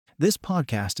This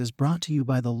podcast is brought to you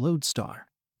by the Loadstar,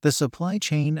 the supply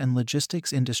chain and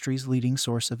logistics industry's leading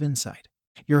source of insight.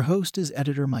 Your host is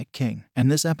editor Mike King,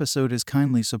 and this episode is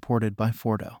kindly supported by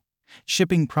Fordo,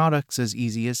 shipping products as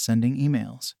easy as sending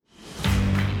emails.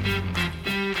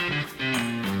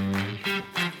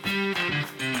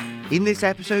 In this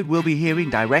episode, we'll be hearing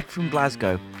direct from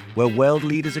Glasgow, where world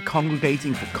leaders are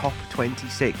congregating for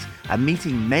COP26 and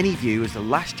meeting many view as the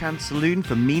last chance saloon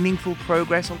for meaningful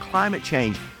progress on climate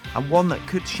change, and one that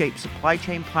could shape supply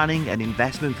chain planning and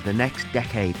investment for the next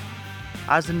decade.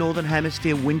 As the Northern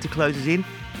Hemisphere winter closes in,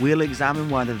 we'll examine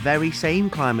why the very same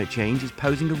climate change is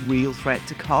posing a real threat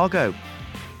to cargo.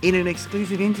 In an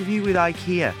exclusive interview with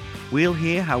IKEA, we'll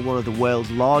hear how one of the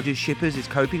world's largest shippers is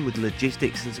coping with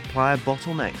logistics and supplier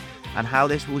bottlenecks, and how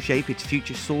this will shape its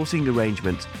future sourcing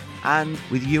arrangements. And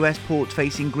with US ports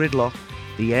facing gridlock,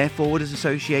 the Airforwarders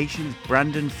Association's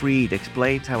Brandon Freed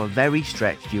explains how a very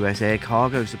stretched US air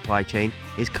cargo supply chain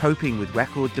is coping with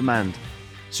record demand.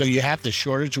 So you have the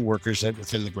shortage of workers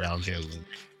within the ground handling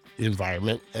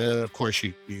environment. And of course,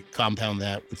 you compound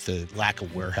that with the lack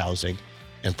of warehousing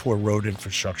and poor road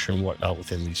infrastructure and whatnot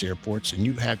within these airports. And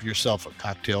you have yourself a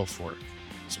cocktail for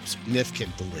some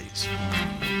significant delays.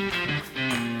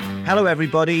 Hello,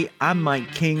 everybody. I'm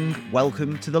Mike King.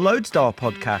 Welcome to the Loadstar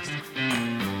podcast.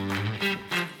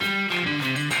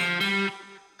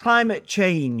 Climate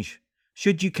change.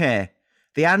 Should you care?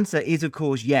 The answer is, of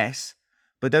course, yes.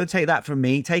 But don't take that from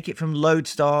me. Take it from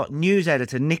Loadstar News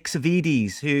Editor Nick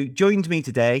Savvides, who joined me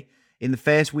today in the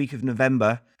first week of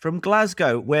November from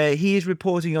Glasgow, where he is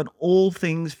reporting on all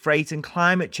things freight and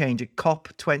climate change at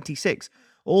COP26,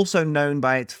 also known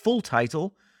by its full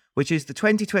title, which is the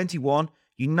 2021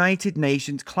 United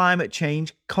Nations Climate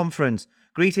Change Conference.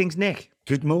 Greetings, Nick.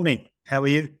 Good morning. How are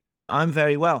you? I'm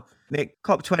very well. Nick,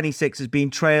 COP26 has been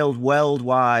trailed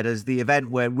worldwide as the event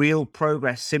where real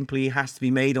progress simply has to be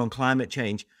made on climate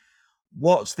change.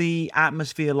 What's the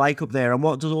atmosphere like up there, and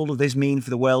what does all of this mean for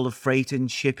the world of freight and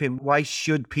shipping? Why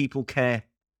should people care?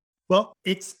 Well,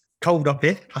 it's cold up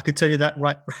here. I can tell you that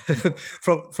right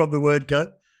from the word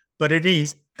go. But it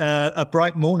is a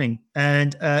bright morning,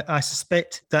 and I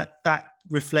suspect that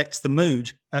reflects the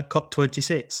mood at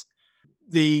COP26.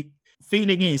 The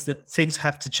feeling is that things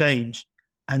have to change,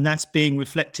 and that's being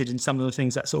reflected in some of the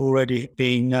things that's already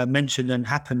been mentioned and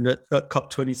happened at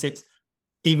COP26.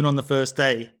 Even on the first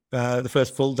day, the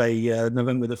first full day,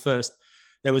 November the 1st,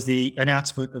 there was the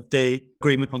announcement of the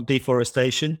agreement on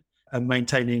deforestation and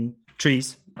maintaining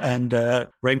trees and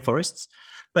rainforests.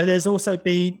 But there's also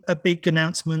been a big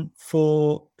announcement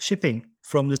for shipping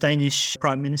from the Danish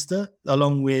Prime Minister,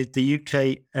 along with the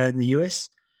UK and the US,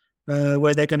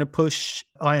 where they're going to push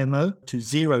IMO to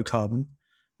zero carbon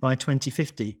by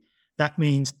 2050. That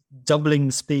means doubling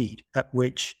the speed at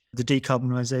which the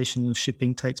decarbonisation of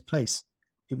shipping takes place.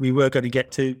 We were going to get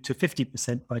to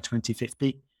 50% by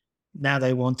 2050. Now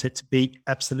they want it to be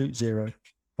absolute zero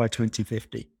by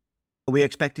 2050. Are we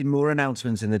expecting more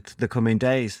announcements in the coming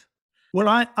days? Well,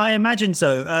 I imagine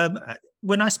so.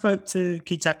 When I spoke to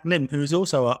Ki-Tak Lim, who is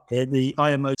also up here, the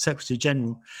IMO Secretary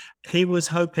General, he was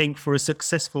hoping for a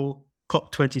successful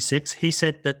COP26. He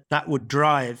said that would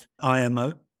drive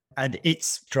IMO and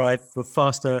its drive for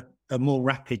faster and more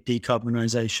rapid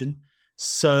decarbonisation.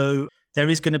 So there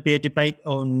is going to be a debate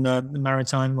on the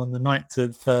maritime on the 9th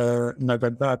of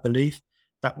November, I believe.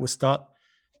 That will start.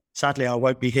 Sadly, I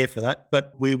won't be here for that,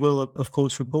 but we will, of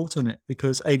course, report on it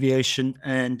because aviation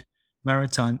and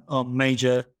maritime are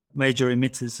major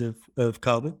emitters of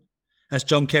carbon. As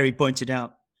John Kerry pointed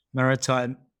out,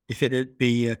 maritime, if it'd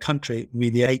be a country, would be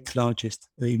the 8th largest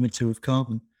emitter of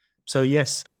carbon. So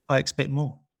yes, I expect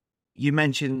more. You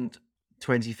mentioned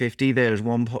 2050 there as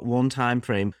one time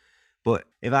frame, but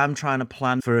if I'm trying to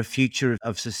plan for a future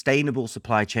of sustainable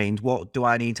supply chains, what do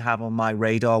I need to have on my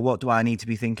radar? What do I need to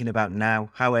be thinking about now?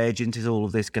 How urgent is all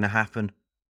of this going to happen?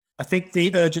 I think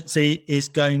the urgency is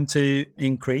going to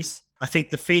increase. I think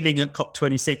the feeling at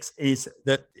COP26 is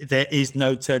that there is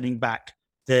no turning back.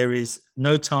 There is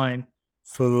no time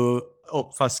for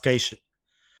obfuscation.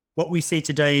 What we see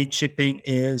today in shipping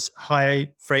is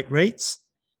high freight rates.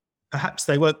 Perhaps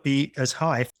they won't be as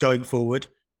high going forward,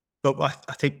 but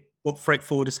I think what freight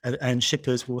forwarders and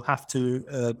shippers will have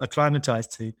to acclimatise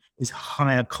to is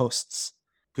higher costs,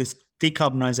 because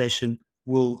decarbonisation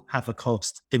will have a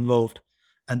cost involved.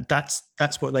 And that's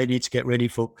what they need to get ready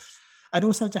for. And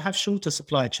also to have shorter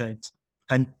supply chains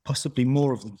and possibly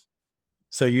more of them.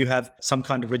 So you have some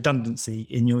kind of redundancy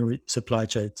in your supply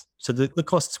chains. So the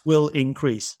costs will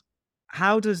increase.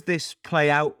 How does this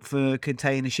play out for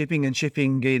container shipping and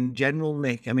shipping in general,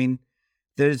 Nick? I mean,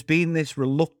 there's been this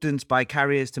reluctance by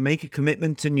carriers to make a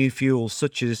commitment to new fuels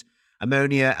such as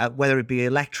ammonia, whether it be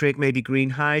electric, maybe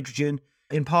green hydrogen,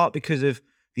 in part because of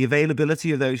the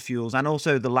availability of those fuels and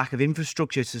also the lack of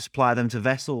infrastructure to supply them to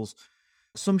vessels.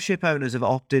 Some ship owners have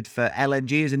opted for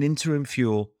LNG as an interim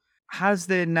fuel. Has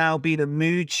there now been a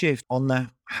mood shift on the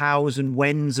hows and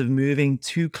whens of moving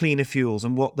to cleaner fuels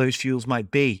and what those fuels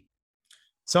might be?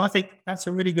 So I think that's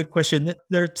a really good question.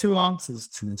 There are two answers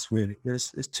to this, really.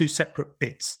 There's two separate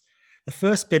bits. The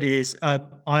first bit is I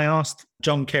asked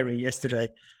John Kerry yesterday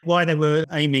why they were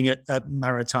aiming at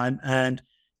maritime, and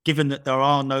given that there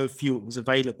are no fuels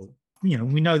available, we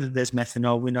know that there's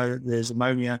methanol, we know that there's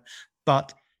ammonia,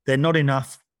 but they're not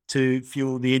enough to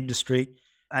fuel the industry,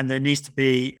 and there needs to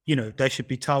be, they should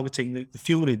be targeting the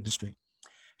fuel industry.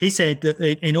 He said that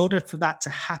in order for that to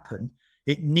happen,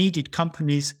 it needed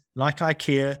companies like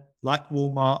IKEA, like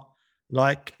Walmart,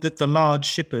 like the large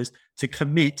shippers to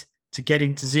commit to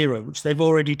getting to zero, which they've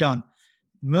already done.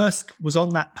 Maersk was on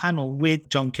that panel with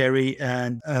John Kerry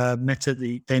and Mette,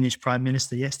 the Danish Prime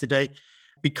Minister, yesterday,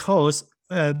 because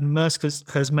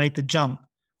Maersk has made the jump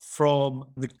from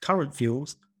the current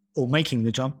fuels, or making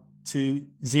the jump, to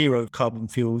zero carbon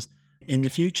fuels in the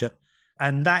future.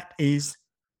 And that is,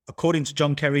 according to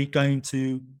John Kerry, going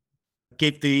to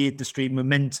give the industry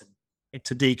momentum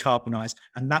to decarbonise,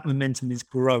 and that momentum is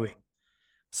growing.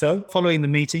 So following the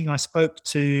meeting, I spoke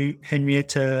to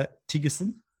Henrietta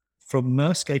Tigerson from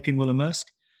Maersk, AP Moller Maersk,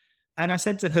 and I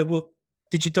said to her, well,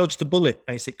 did you dodge the bullet,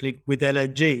 basically, with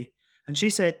LNG? And she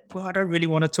said, well, I don't really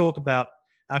want to talk about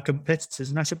our competitors.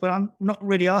 And I said, well, I'm not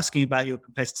really asking about your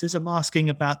competitors. I'm asking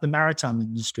about the maritime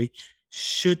industry.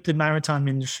 Should the maritime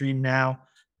industry now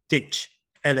ditch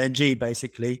LNG,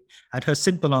 basically? And her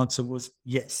simple answer was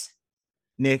yes.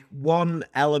 Nick, one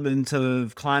element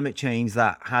of climate change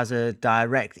that has a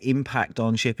direct impact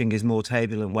on shipping is more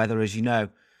turbulent weather, as you know.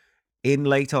 In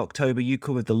late October, you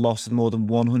covered the loss of more than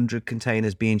 100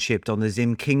 containers being shipped on the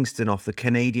Zim Kingston off the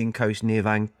Canadian coast near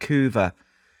Vancouver.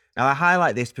 Now, I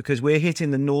highlight this because we're hitting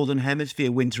the Northern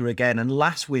Hemisphere winter again, and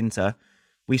last winter,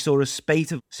 we saw a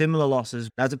spate of similar losses.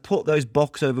 Now, to put those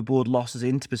box overboard losses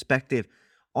into perspective,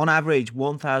 on average,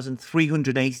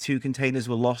 1,382 containers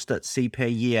were lost at sea per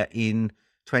year in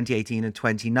 2018 and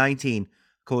 2019,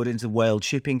 according to the World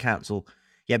Shipping Council.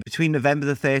 Yet between November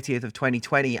the 30th of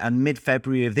 2020 and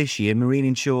mid-February of this year, marine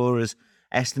insurers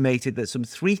estimated that some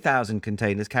 3,000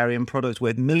 containers carrying products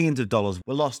worth millions of dollars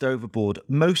were lost overboard,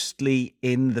 mostly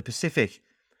in the Pacific.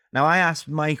 Now, I asked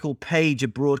Michael Page, a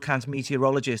broadcast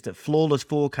meteorologist at Flawless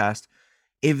Forecast,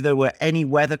 if there were any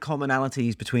weather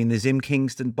commonalities between the Zim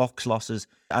Kingston box losses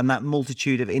and that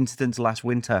multitude of incidents last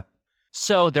winter.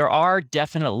 So there are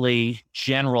definitely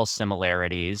general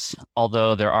similarities,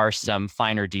 although there are some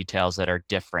finer details that are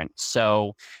different.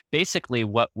 So basically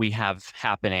what we have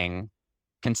happening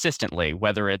consistently,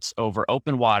 whether it's over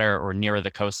open water or nearer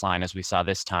the coastline, as we saw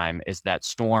this time, is that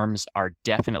storms are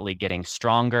definitely getting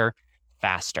stronger,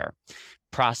 faster.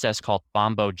 Process called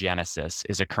bombogenesis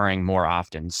is occurring more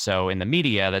often. So in the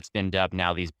media, that's been dubbed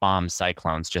now these bomb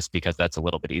cyclones, just because that's a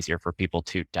little bit easier for people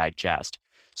to digest.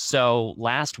 So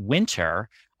last winter,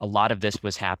 a lot of this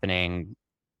was happening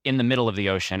in the middle of the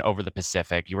ocean over the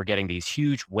Pacific. You were getting these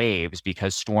huge waves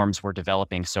because storms were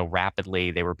developing so rapidly.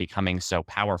 They were becoming so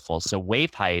powerful. So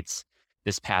wave heights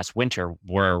this past winter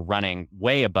were running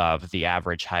way above the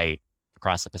average height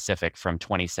across the Pacific from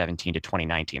 2017 to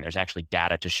 2019. There's actually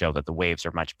data to show that the waves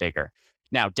are much bigger.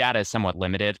 Now, data is somewhat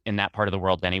limited in that part of the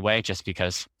world anyway, just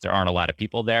because there aren't a lot of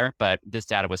people there. But this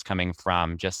data was coming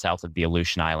from just south of the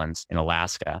Aleutian Islands in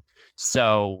Alaska.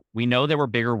 So we know there were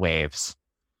bigger waves.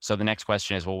 So the next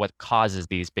question is, well, what causes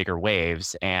these bigger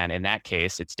waves? And in that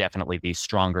case, it's definitely these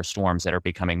stronger storms that are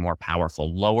becoming more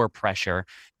powerful, lower pressure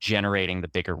generating the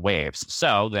bigger waves.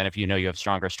 So then if you know you have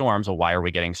stronger storms, well, why are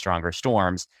we getting stronger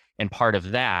storms? And part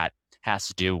of that has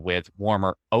to do with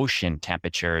warmer ocean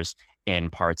temperatures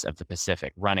in parts of the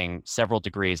Pacific, running several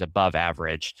degrees above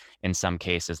average in some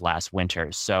cases last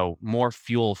winter. So more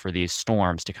fuel for these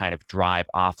storms to kind of drive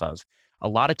off of. A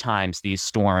lot of times these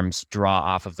storms draw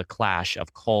off of the clash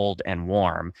of cold and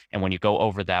warm. And when you go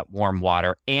over that warm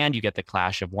water and you get the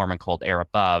clash of warm and cold air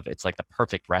above, it's like the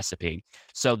perfect recipe.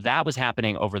 So that was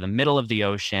happening over the middle of the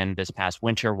ocean this past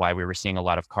winter, why we were seeing a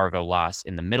lot of cargo loss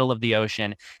in the middle of the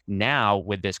ocean. Now,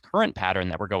 with this current pattern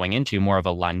that we're going into, more of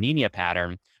a La Nina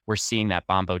pattern, we're seeing that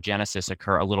bombogenesis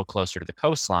occur a little closer to the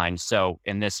coastline. So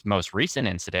in this most recent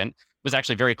incident, it was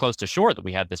actually very close to shore that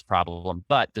we had this problem,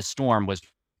 but the storm was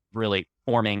really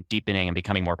forming, deepening, and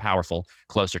becoming more powerful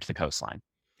closer to the coastline.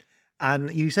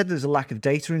 And you said there's a lack of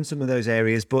data in some of those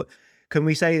areas, but can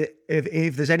we say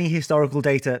if there's any historical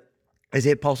data Is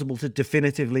it possible to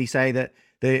definitively say that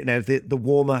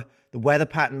the weather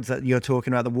patterns that you're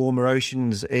talking about, the warmer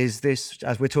oceans, is this,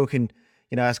 as we're talking,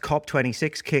 as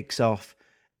COP26 kicks off,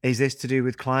 is this to do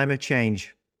with climate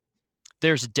change?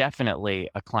 There's definitely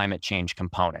a climate change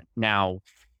component. Now,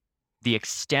 the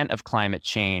extent of climate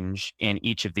change in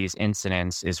each of these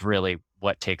incidents is really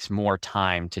what takes more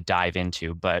time to dive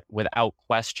into. But without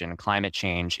question, climate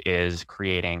change is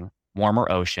creating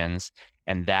warmer oceans,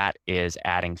 and that is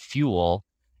adding fuel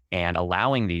and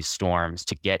allowing these storms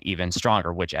to get even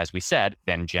stronger, which, as we said,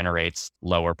 then generates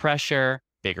lower pressure,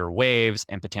 bigger waves,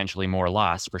 and potentially more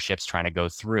loss for ships trying to go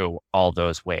through all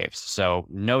those waves. So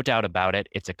no doubt about it,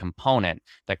 it's a component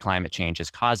that climate change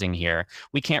is causing here.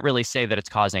 We can't really say that it's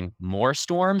causing more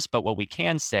storms, but what we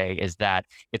can say is that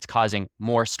it's causing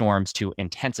more storms to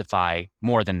intensify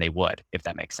more than they would, if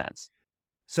that makes sense.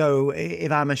 So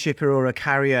if I'm a shipper or a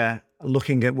carrier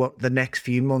looking at what the next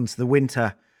few months, the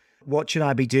winter, what should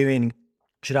I be doing?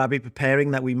 Should I be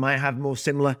preparing that we might have more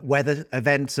similar weather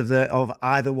events of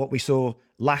either what we saw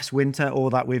last winter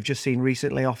or that we've just seen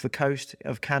recently off the coast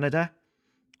of Canada?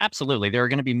 Absolutely. There are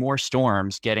going to be more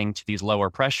storms getting to these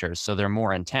lower pressures, so they're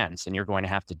more intense, and you're going to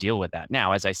have to deal with that.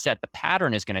 Now, as I said, the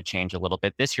pattern is going to change a little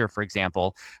bit. This year, for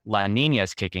example, La Nina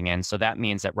is kicking in, so that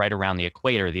means that right around the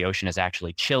equator, the ocean is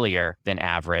actually chillier than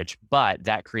average, but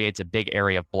that creates a big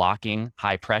area of blocking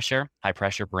high pressure. High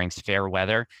pressure brings fair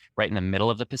weather right in the middle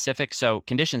of the Pacific, so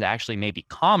conditions actually may be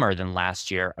calmer than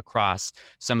last year across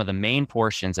some of the main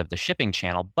portions of the shipping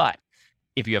channel, but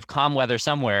if you have calm weather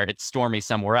somewhere, it's stormy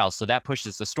somewhere else. So that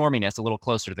pushes the storminess a little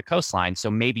closer to the coastline. So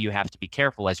maybe you have to be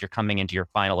careful as you're coming into your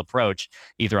final approach,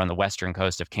 either on the western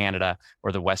coast of Canada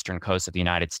or the western coast of the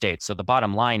United States. So the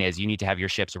bottom line is you need to have your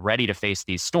ships ready to face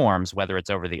these storms, whether it's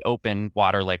over the open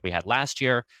water like we had last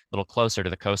year, a little closer to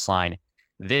the coastline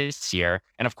this year.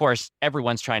 And of course,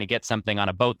 everyone's trying to get something on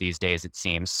a boat these days, it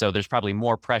seems. So there's probably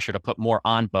more pressure to put more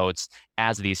on boats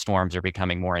as these storms are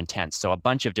becoming more intense. So a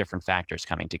bunch of different factors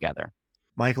coming together.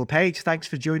 Michael Page, thanks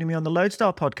for joining me on the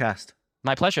Loadstar podcast.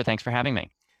 My pleasure. Thanks for having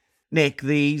me. Nick,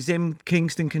 the Zim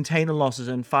Kingston container losses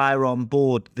and fire on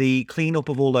board, the cleanup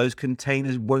of all those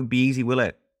containers won't be easy, will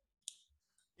it?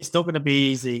 It's not going to be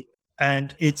easy.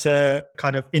 And it's a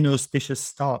kind of inauspicious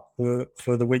start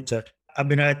for the winter. I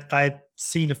mean, I'd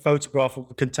seen a photograph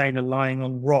of a container lying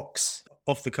on rocks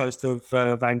off the coast of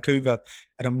Vancouver,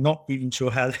 and I'm not even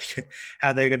sure how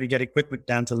they're going to get equipment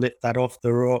down to lift that off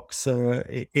the rocks.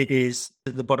 It is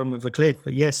at the bottom of the cliff,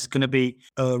 but yes, it's going to be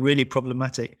really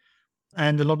problematic.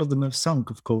 And a lot of them have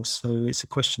sunk, of course, so it's a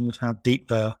question of how deep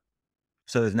they are.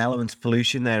 So there's an element of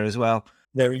pollution there as well.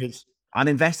 There is. An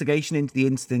investigation into the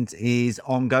incident is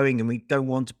ongoing, and we don't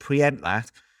want to preempt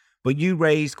that, but you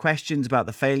raised questions about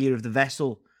the failure of the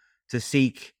vessel to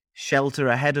seek shelter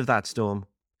ahead of that storm.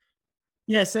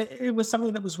 Yes, it was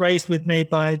something that was raised with me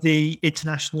by the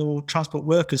International Transport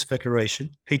Workers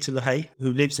Federation, Peter LaHaye,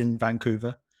 who lives in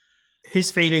Vancouver.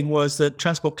 His feeling was that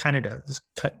Transport Canada,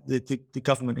 the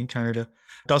government in Canada,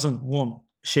 doesn't want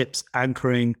ships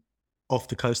anchoring off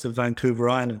the coast of Vancouver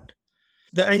Island.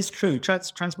 That is true.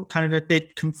 Transport Canada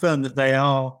did confirm that they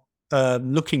are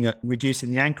looking at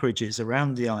reducing the anchorages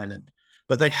around the island,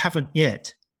 but they haven't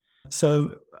yet.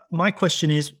 So my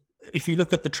question is, if you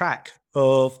look at the track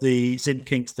of the Zim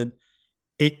Kingston,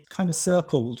 it kind of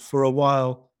circled for a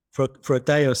while, for a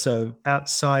day or so,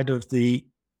 outside of the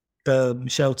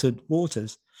sheltered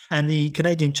waters. And the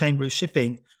Canadian Chamber of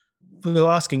Shipping were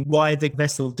asking why the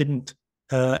vessel didn't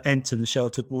enter the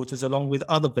sheltered waters along with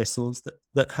other vessels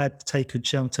that had taken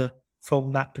shelter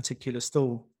from that particular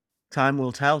storm. Time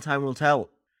will tell, time will tell.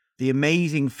 The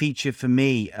amazing feature for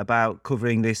me about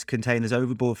covering this containers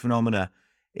overboard phenomena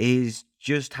is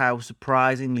just how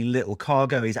surprisingly little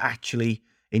cargo is actually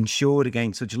insured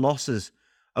against such losses.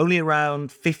 Only around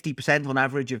 50% on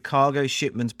average of cargo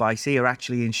shipments by sea are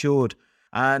actually insured.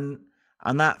 And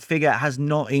that figure has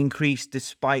not increased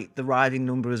despite the rising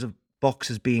numbers of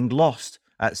boxes being lost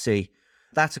at sea.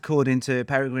 That's according to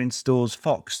Peregrine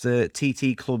Storrs-Fox, the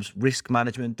TT Club's risk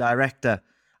management director.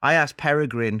 I asked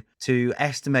Peregrine to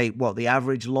estimate what the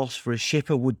average loss for a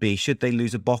shipper would be should they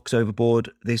lose a box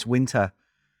overboard this winter.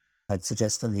 I'd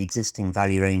suggest that the existing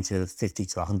value range of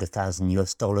 $50,000 to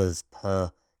 $100,000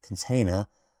 per container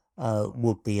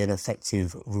would be an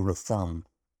effective rule of thumb.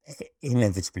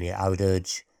 Inevitably, I would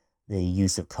urge the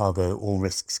use of cargo or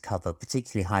risks cover,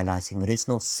 particularly highlighting that it's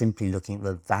not simply looking at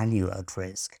the value at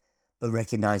risk, but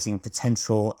recognizing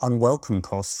potential unwelcome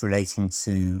costs relating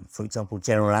to, for example,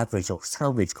 general average or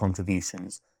salvage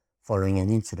contributions following an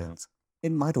incident.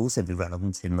 It might also be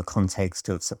relevant in the context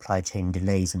of supply chain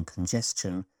delays and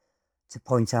congestion to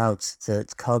point out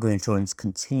that cargo insurance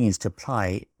continues to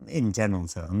apply in general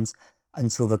terms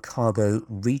until the cargo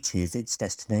reaches its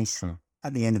destination.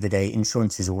 At the end of the day,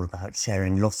 insurance is all about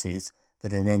sharing losses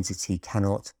that an entity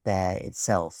cannot bear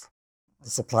itself. The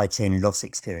supply chain loss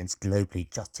experience globally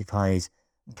justifies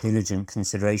diligent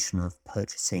consideration of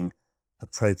purchasing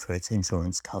appropriate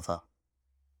insurance cover.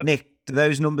 Nick, do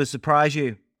those numbers surprise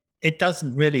you? It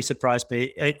doesn't really surprise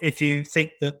me if you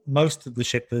think that most of the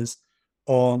shippers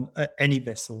on any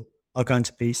vessel are going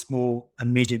to be small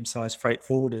and medium-sized freight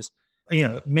forwarders.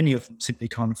 Many of them simply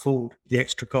can't afford the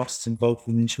extra costs involved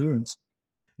with insurance.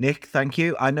 Nick, thank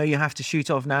you. I know you have to shoot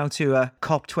off now to a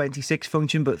COP26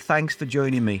 function, but thanks for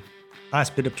joining me. It's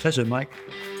been a pleasure, Mike.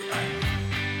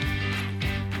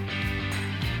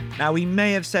 Now, we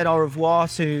may have said au revoir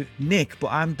to Nick, but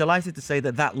I'm delighted to say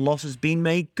that loss has been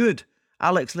made good.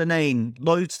 Alex Lennane,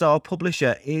 Loadstar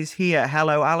Publisher, is here.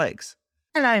 Hello, Alex.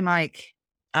 Hello, Mike.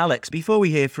 Alex, before we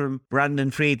hear from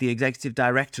Brandon Freed, the Executive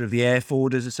Director of the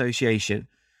Airforwarders Association,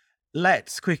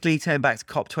 let's quickly turn back to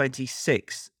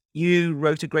COP26. You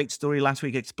wrote a great story last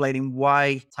week explaining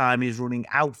why time is running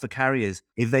out for carriers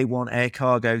if they want air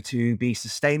cargo to be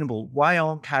sustainable. Why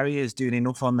aren't carriers doing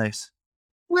enough on this?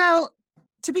 Well,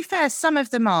 to be fair, some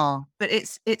of them are, but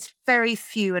it's very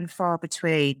few and far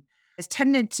between. It's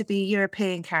tended to be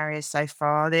European carriers so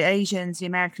far. The Asians, the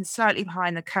Americans, slightly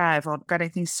behind the curve on getting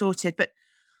things sorted. But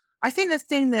I think the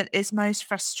thing that is most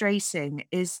frustrating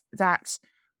is that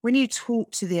when you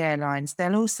talk to the airlines,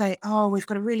 they'll all say, "Oh, we've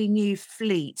got a really new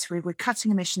fleet. We're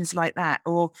cutting emissions like that,"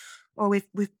 or we've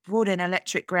brought in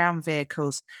electric ground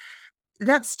vehicles.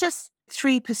 That's just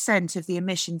 3% of the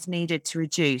emissions needed to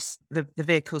reduce the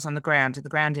vehicles on the ground and the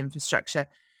ground infrastructure.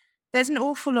 There's an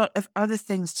awful lot of other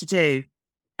things to do.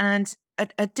 And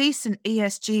a decent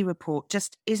ESG report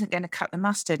just isn't going to cut the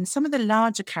mustard. And some of the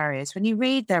larger carriers, when you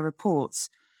read their reports,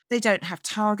 they don't have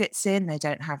targets in, they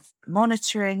don't have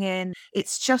monitoring in.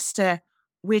 It's just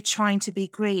we're trying to be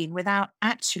green without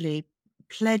actually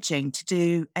pledging to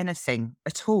do anything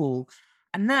at all.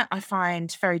 And that I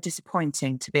find very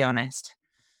disappointing, to be honest.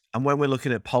 And when we're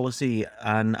looking at policy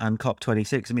and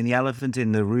COP26, I mean, the elephant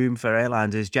in the room for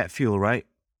airlines is jet fuel, right?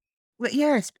 Well,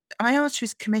 yes, IATA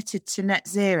is committed to net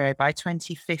zero by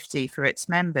 2050 for its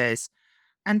members.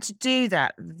 And to do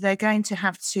that, they're going to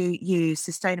have to use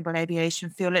sustainable aviation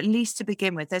fuel, at least to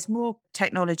begin with. There's more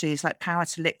technologies like power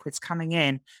to liquids coming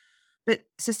in. But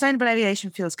sustainable aviation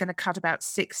fuel is going to cut about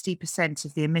 60%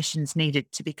 of the emissions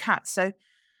needed to be cut. So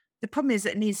the problem is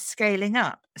that it needs scaling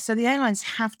up. So the airlines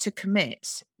have to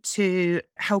commit to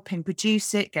helping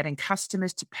produce it, getting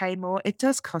customers to pay more. It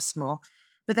does cost more,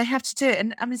 but they have to do it.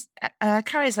 And I mean,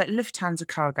 carriers like Lufthansa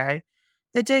Cargo,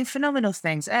 they're doing phenomenal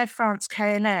things. Air France,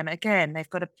 KLM, again,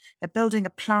 they're building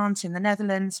a plant in the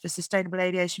Netherlands for sustainable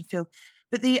aviation fuel.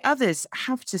 But the others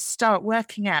have to start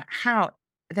working out how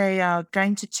they are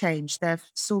going to change their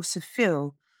source of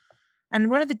fuel.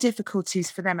 And one of the difficulties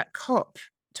for them at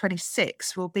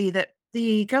COP26 will be that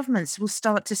the governments will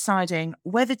start deciding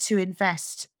whether to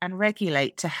invest and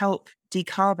regulate to help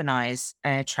decarbonise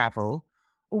air travel,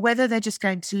 or whether they're just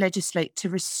going to legislate to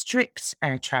restrict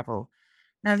air travel.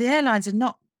 Now, the airlines are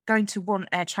not going to want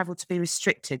air travel to be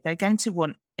restricted. They're going to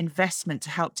want investment to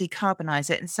help decarbonise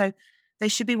it. And so they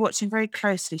should be watching very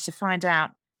closely to find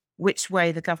out which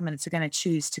way the governments are going to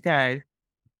choose to go.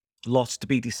 Lots to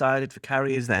be decided for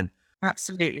carriers then.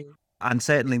 Absolutely. And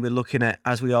certainly we're looking at,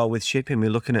 as we are with shipping, we're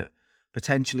looking at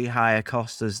potentially higher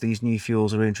costs as these new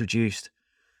fuels are introduced.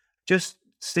 Just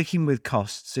sticking with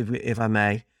costs, if I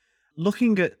may,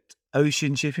 looking at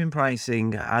ocean shipping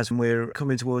pricing as we're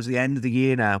coming towards the end of the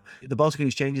year now, the Baltic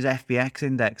Exchange's FBX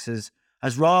index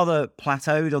has rather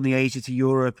plateaued on the Asia to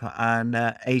Europe and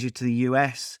Asia to the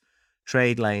US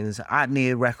trade lanes at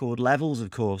near record levels,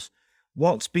 of course.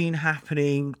 What's been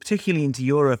happening, particularly into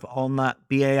Europe, on that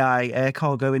BAI air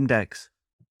cargo index?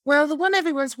 Well, the one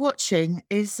everyone's watching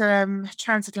is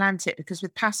transatlantic, because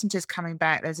with passengers coming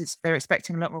back, they're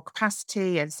expecting a lot more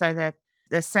capacity, and so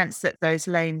the sense that those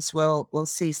lanes will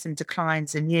see some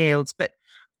declines in yields. But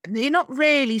you're not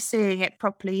really seeing it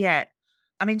properly yet.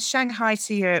 I mean, Shanghai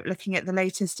to Europe, looking at the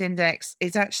latest index,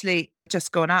 is actually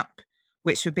just gone up,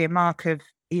 which would be a mark of,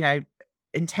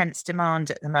 intense demand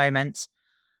at the moment.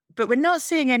 But we're not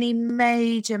seeing any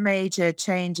major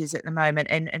changes at the moment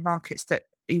in markets that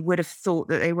you would have thought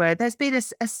that they were. There's been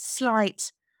a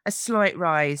slight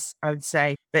rise, I would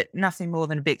say, but nothing more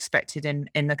than to be expected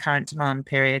in the current demand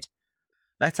period.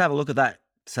 Let's have a look at that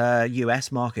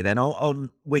US market then.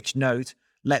 On which note,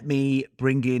 let me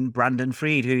bring in Brandon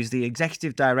Freed, who's the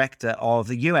Executive Director of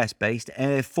the US-based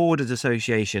Airforwarders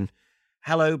Association.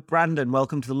 Hello, Brandon.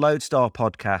 Welcome to the Loadstar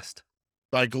podcast.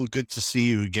 Michael, good to see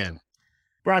you again.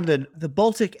 Brandon, the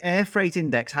Baltic Air Freight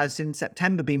Index has in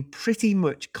September been pretty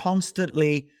much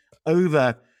constantly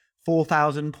over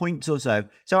 4,000 points or so.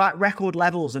 So at record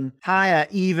levels and higher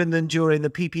even than during the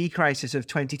PPE crisis of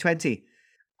 2020.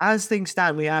 As things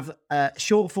stand, we have a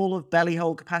shortfall of belly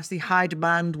hold capacity, high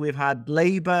demand. We've had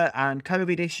labour and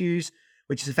COVID issues,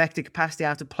 which has affected capacity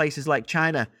out of places like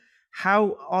China.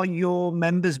 How are your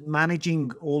members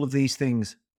managing all of these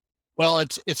things? Well,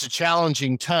 it's a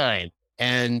challenging time.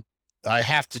 And I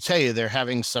have to tell you, they're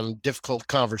having some difficult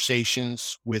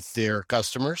conversations with their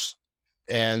customers,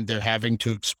 and they're having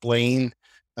to explain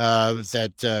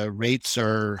that rates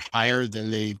are higher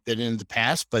than they've been in the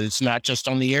past. But it's not just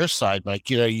on the air side, Mike.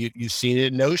 You've seen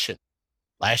it in ocean.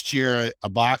 Last year, a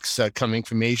box coming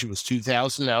from Asia was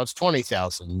 2,000. Now it's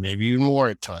 20,000, maybe even more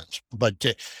at times.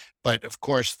 But of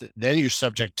course, then you're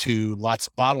subject to lots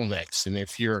of bottlenecks. And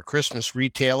if you're a Christmas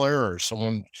retailer or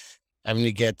someone having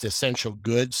to get essential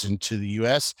goods into the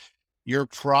U.S., you're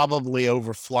probably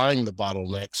overflying the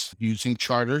bottlenecks using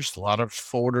charters. A lot of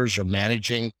forwarders are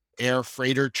managing air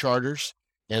freighter charters.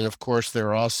 And of course,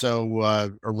 they're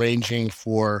also arranging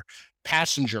for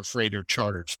passenger freighter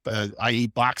charters, i.e.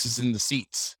 boxes in the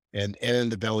seats and in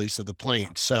the bellies of the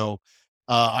plane. So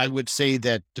I would say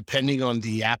that depending on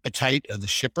the appetite of the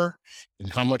shipper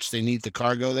and how much they need the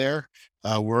cargo there,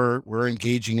 we're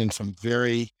engaging in some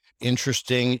very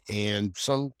interesting and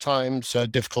sometimes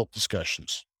difficult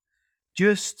discussions.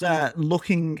 Just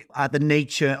looking at the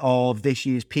nature of this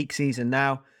year's peak season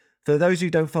now, for those who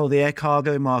don't follow the air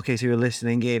cargo market who are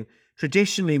listening in,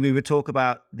 traditionally we would talk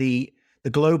about the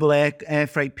global air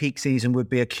freight peak season would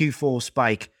be a Q4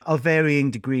 spike of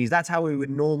varying degrees. That's how we would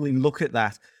normally look at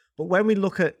that. But when we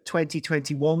look at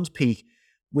 2021's peak,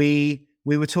 we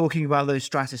were talking about those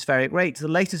stratospheric rates. The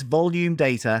latest volume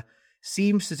data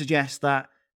seems to suggest that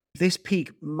this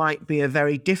peak might be a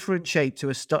very different shape to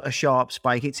a sharp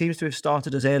spike. It seems to have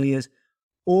started as early as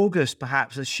August,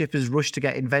 perhaps, as shippers rush to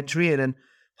get inventory in, and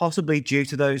possibly due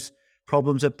to those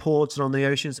problems at ports and on the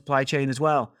ocean supply chain as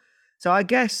well. So I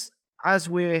guess as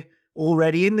we're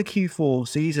already in the Q4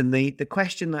 season, the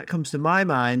question that comes to my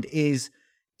mind is,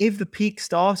 if the peak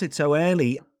started so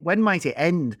early, when might it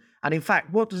end? And in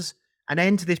fact, what does an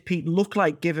end to this peak look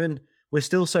like, given we're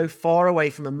still so far away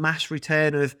from a mass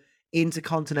return of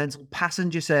intercontinental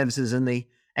passenger services and the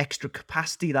extra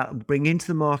capacity that will bring into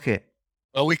the market?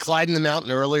 Well, we climbed the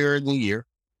mountain earlier in the year,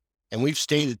 and we've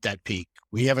stayed at that peak.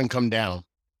 We haven't come down.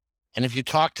 And if you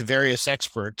talk to various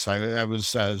experts, I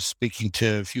was speaking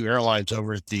to a few airlines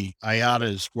over at the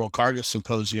IATA's World Cargo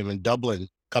Symposium in Dublin a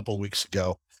couple of weeks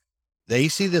ago. They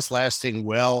see this lasting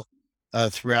well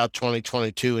throughout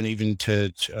 2022 and even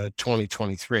to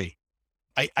 2023.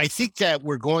 I think that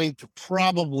we're going to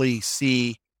probably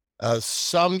see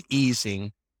some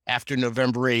easing after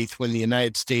November 8th, when the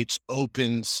United States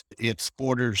opens its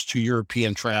borders to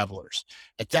European travelers.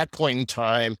 At that point in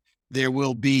time, there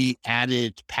will be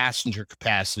added passenger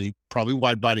capacity, probably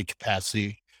wide-body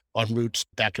capacity on routes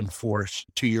back and forth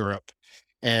to Europe.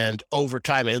 And over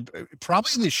time,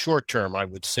 probably in the short term, I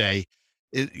would say,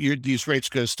 these rates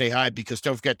are going to stay high, because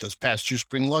don't forget, those passengers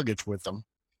bring luggage with them.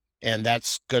 And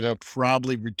that's going to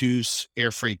probably reduce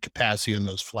air freight capacity on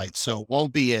those flights. So it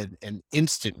won't be an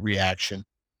instant reaction.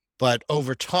 But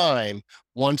over time,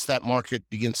 once that market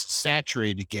begins to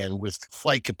saturate again with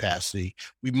flight capacity,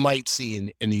 we might see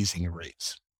an easing of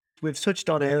rates. We've touched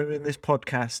on earlier in this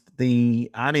podcast,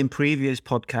 and in previous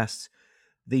podcasts,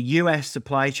 the US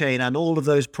supply chain and all of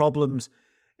those problems.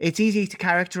 It's easy to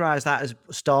characterize that as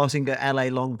starting at LA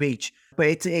Long Beach, but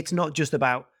it's not just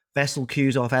about vessel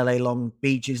queues off LA Long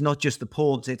Beach. It's not just the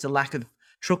ports. It's a lack of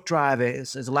truck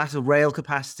drivers. There's a lack of rail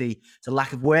capacity. It's a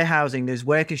lack of warehousing. There's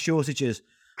worker shortages.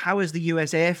 How has the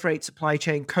US air freight supply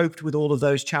chain coped with all of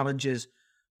those challenges?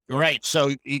 Right.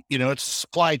 So, it's a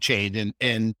supply chain,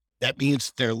 and that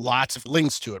means there are lots of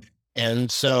links to it. And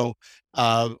so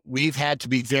we've had to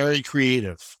be very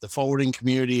creative. The forwarding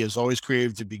community is always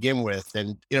creative to begin with.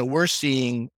 And, we're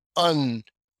seeing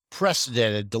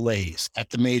unprecedented delays at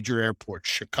the major airports: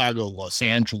 Chicago, Los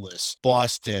Angeles,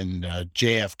 Boston,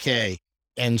 JFK.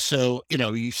 And so,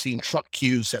 you've seen truck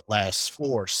queues that last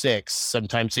 4, 6,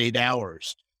 sometimes 8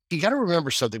 hours. You got to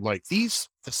remember something, like these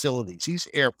facilities, these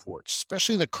airports,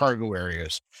 especially in the cargo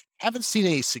areas, haven't seen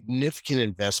a significant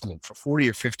investment for 40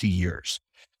 or 50 years.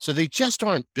 So they just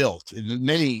aren't built in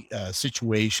many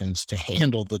situations to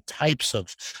handle the types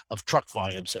of truck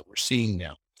volumes that we're seeing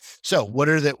now. So what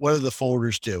do the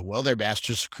forwarders do? Well, they're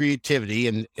masters of creativity,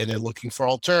 and they're looking for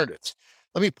alternatives.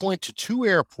 Let me point to two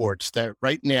airports that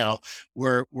right now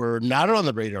were not on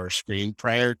the radar screen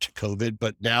prior to COVID,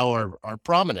 but now are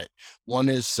prominent. One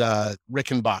is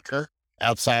Rickenbacker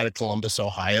outside of Columbus,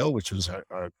 Ohio, which was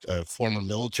a former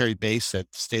military base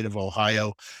that the state of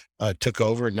Ohio took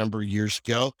over a number of years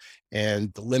ago.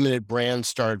 And the limited brand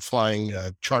started flying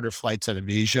charter flights out of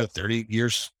Asia 30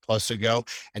 years plus ago.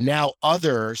 And now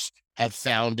others have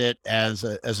found it as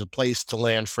a place to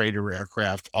land freighter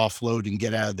aircraft, offload, and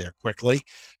get out of there quickly.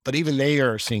 But even they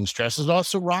are seeing stresses.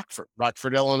 Also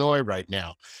Rockford, Illinois right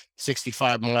now,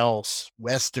 65 miles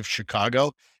west of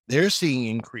Chicago. They're seeing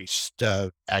increased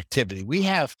activity. We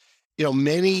have,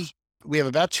 we have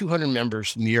about 200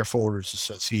 members in the Airforwarders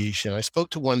Association. I spoke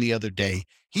to one the other day.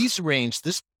 He's arranged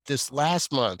this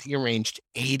last month, he arranged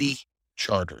 80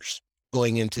 charters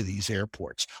going into these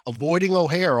airports, avoiding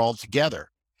O'Hare altogether,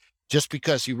 just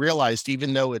because he realized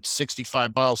even though it's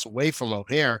 65 miles away from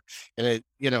O'Hare and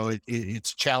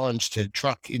it's a challenge to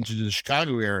truck into the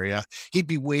Chicago area, he'd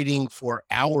be waiting for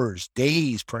hours,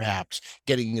 days, perhaps,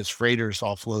 getting his freighters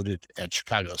offloaded at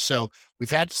Chicago. So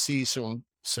we've had to see some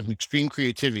extreme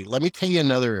creativity. Let me tell you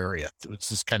another area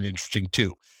which is kind of interesting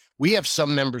too. We have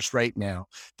some members right now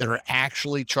that are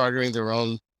actually chartering their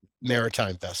own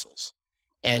maritime vessels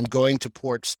and going to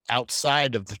ports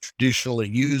outside of the traditionally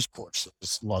used ports,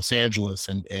 Los Angeles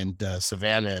and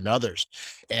Savannah and others,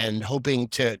 and hoping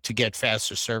to get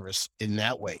faster service in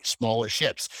that way. Smaller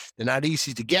ships. They're not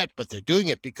easy to get, but they're doing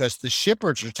it because the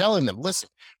shippers are telling them, listen,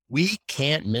 we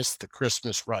can't miss the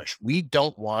Christmas rush. We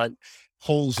don't want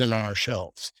holes in our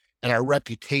shelves and our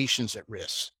reputation's at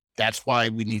risk. That's why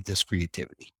we need this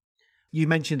creativity. You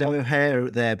mentioned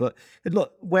O'Hare there, but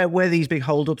look, where these big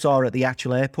holdups are at the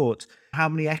actual airports, how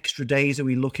many extra days are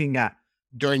we looking at?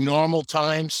 During normal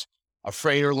times, a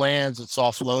freighter lands, it's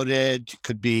offloaded, it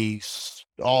could be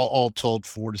all told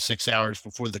 4 to 6 hours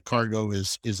before the cargo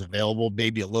is available,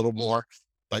 maybe a little more,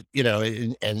 but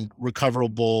and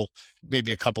recoverable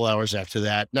maybe a couple hours after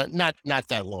that. Not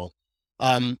that long.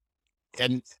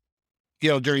 And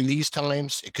during these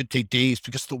times, it could take days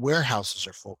because the warehouses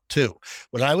are full too.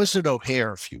 When I was at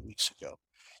O'Hare a few weeks ago,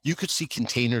 you could see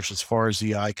containers as far as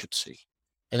the eye could see.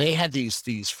 And they had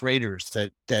these freighters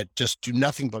that just do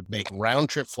nothing but make round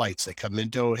trip flights. They come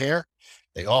into O'Hare,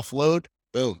 they offload,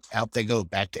 boom, out they go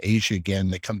back to Asia again.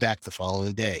 They come back the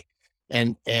following day.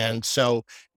 And so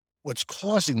what's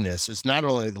causing this is not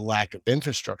only the lack of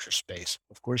infrastructure space,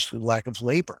 of course, the lack of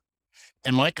labor.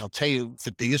 And Mike, I'll tell you,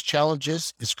 the biggest challenge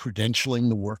is credentialing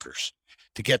the workers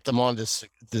to get them on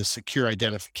the secure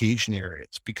identification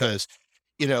areas, because,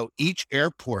 each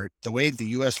airport, the way the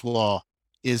U.S. law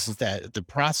is that the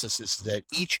process is that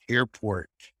each airport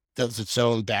does its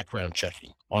own background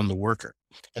checking on the worker.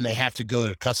 And they have to go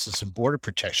to Customs and Border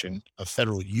Protection, a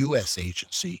federal U.S.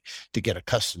 agency, to get a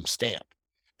customs stamp.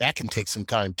 That can take some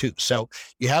time too. So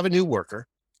you have a new worker,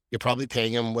 you're probably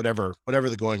paying them whatever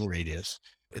the going rate is.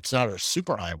 It's not a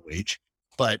super high wage,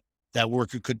 but that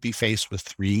worker could be faced with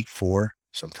 3, 4,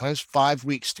 sometimes 5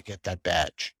 weeks to get that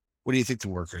badge. What do you think the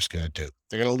worker's going to do?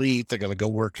 They're going to leave. They're going to go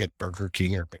work at Burger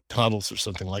King or McDonald's or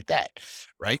something like that,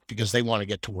 right? Because they want to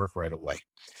get to work right away.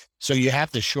 So you have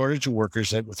the shortage of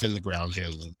workers within the ground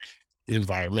handling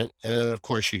environment. And then, of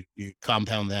course, you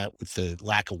compound that with the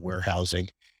lack of warehousing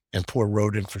and poor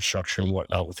road infrastructure and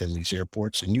whatnot within these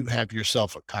airports. And you have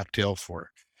yourself a cocktail for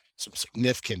some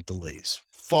significant delays,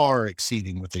 far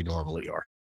exceeding what they normally are.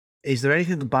 Is there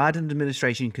anything the Biden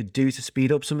administration could do to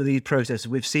speed up some of these processes?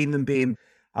 We've seen them being,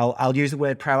 I'll use the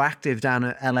word proactive down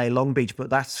at LA Long Beach,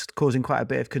 but that's causing quite a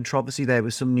bit of controversy there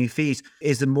with some new fees.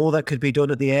 Is there more that could be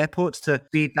done at the airports to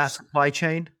speed that supply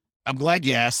chain? I'm glad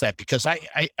you asked that, because I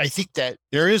think that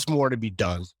there is more to be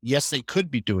done. Yes, they could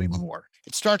be doing more.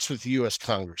 It starts with the U.S.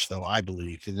 Congress, though, I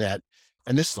believe, in that,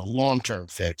 and this is a long-term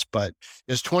fix, but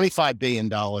there's $25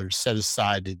 billion set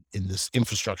aside in this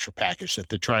infrastructure package that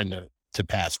they're trying to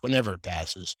pass, whenever it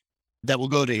passes, that will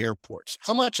go to airports.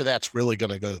 How much of that's really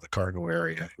going to go to the cargo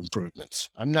area improvements?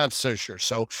 I'm not so sure.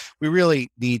 So we really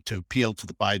need to appeal to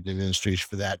the Biden administration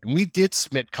for that. And we did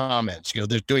submit comments.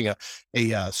 They're doing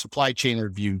a supply chain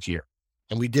review here.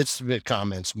 And we did submit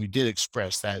comments, and we did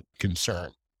express that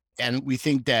concern. And we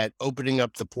think that opening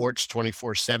up the ports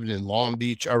 24/7 in Long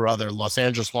Beach, or rather Los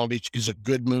Angeles, Long Beach, is a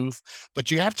good move. But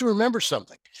you have to remember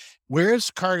something. Where is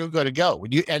cargo going to go?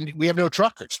 And we have no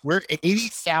truckers. We're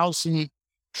 80,000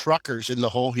 truckers in the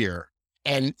hole here.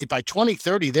 And by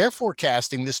 2030, they're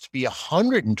forecasting this to be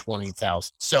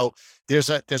 120,000. So there's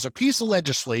a piece of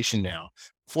legislation now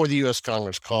for the U.S.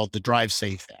 Congress called the Drive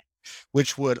Safe Act.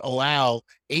 which would allow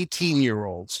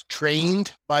 18-year-olds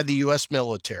trained by the U.S.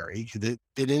 military, that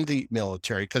been in the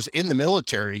military, because in the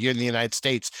military here in the United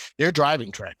States, they're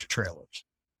driving tractor trailers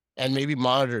and maybe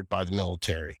monitored by the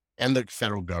military and the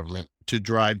federal government to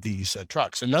drive these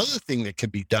trucks. Another thing that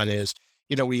could be done is,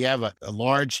 we have a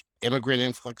large immigrant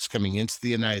influx coming into the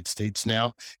United States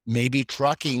now. Maybe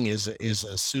trucking is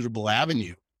a suitable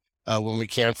avenue. When we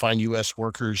can't find U.S.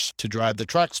 workers to drive the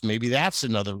trucks, maybe that's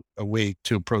another way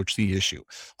to approach the issue.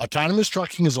 Autonomous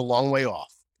trucking is a long way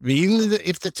off. Even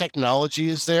if the technology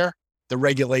is there, the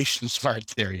regulations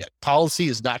aren't there yet. Policy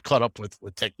is not caught up with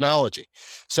technology.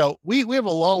 So we have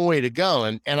a long way to go.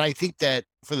 And I think that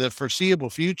for the foreseeable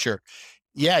future,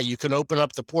 yeah, you can open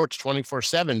up the ports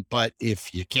 24/7, but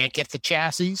if you can't get the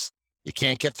chassis, you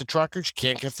can't get the truckers, you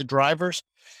can't get the drivers,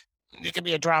 it can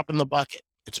be a drop in the bucket.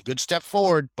 It's a good step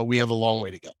forward, but we have a long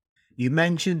way to go. You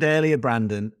mentioned earlier,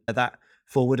 Brandon, that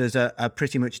forwarders are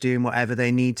pretty much doing whatever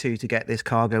they need to get this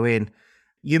cargo in.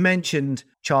 You mentioned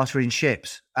chartering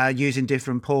ships, using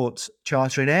different ports,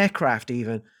 chartering aircraft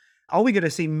even. Are we going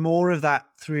to see more of that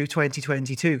through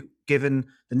 2022, given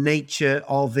the nature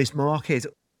of this market?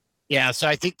 Yeah, so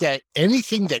I think that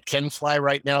anything that can fly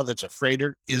right now that's a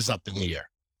freighter is up in the air.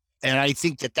 And I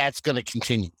think that that's going to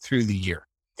continue through the year.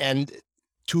 And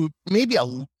to maybe a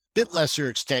bit lesser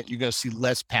extent, you're going to see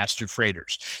less passenger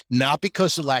freighters, not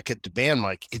because of lack of demand,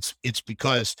 Mike. It's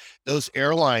because those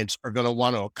airlines are going to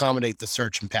want to accommodate the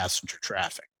surge in passenger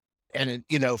traffic. And,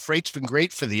 freight's been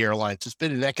great for the airlines. It's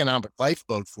been an economic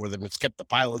lifeboat for them. It's kept the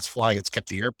pilots flying. It's kept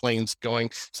the airplanes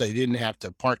going, so they didn't have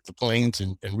to park the planes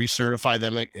and recertify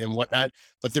them and whatnot.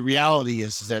 But the reality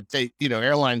is that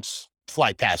airlines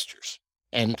fly passengers,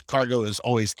 and cargo is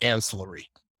always ancillary,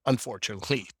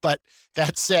 unfortunately. But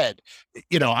that said,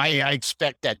 I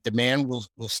expect that demand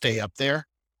will stay up there.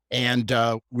 And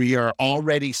we are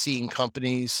already seeing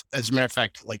companies, as a matter of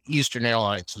fact, like Eastern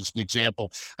Airlines, as an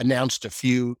example, announced a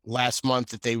few last month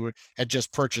that they had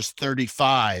just purchased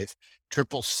 35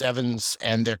 777s,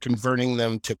 and they're converting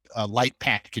them to light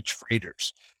package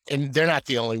freighters. And they're not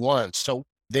the only ones. So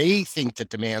they think that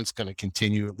demand's going to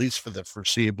continue, at least for the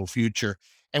foreseeable future.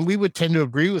 And we would tend to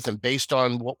agree with them based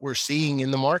on what we're seeing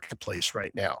in the marketplace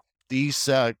right now. These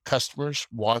customers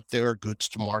want their goods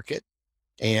to market.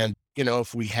 And,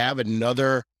 if we have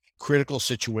another critical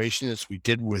situation, as we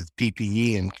did with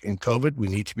PPE and COVID, we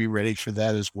need to be ready for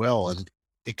that as well. And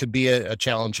it could be a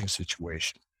challenging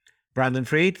situation. Brandon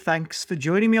Freed, thanks for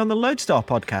joining me on the Loadstar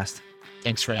podcast.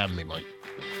 Thanks for having me, Mike.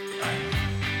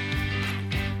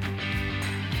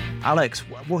 Alex,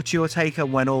 what's your take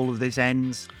on when all of this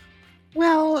ends?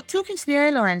 Well, talking to the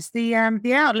airlines, the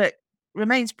outlook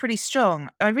remains pretty strong.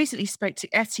 I recently spoke to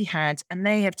Etihad, and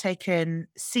they have taken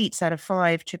seats out of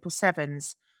 5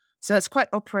 777s. So that's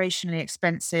quite operationally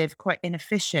expensive, quite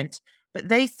inefficient. But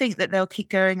they think that they'll keep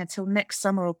going until next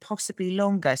summer or possibly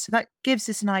longer. So that gives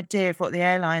us an idea of what the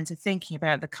airlines are thinking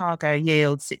about the cargo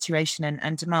yield situation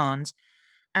and demand.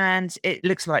 And it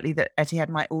looks likely that Etihad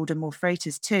might order more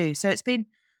freighters too. So it's been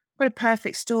quite a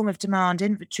perfect storm of demand.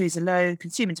 Inventories are low,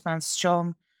 consumer demand's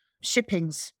strong,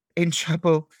 shipping's in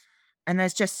trouble. And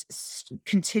there's just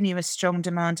continuous strong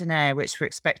demand in air, which we're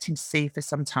expecting to see for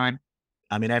some time.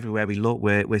 I mean, everywhere we look,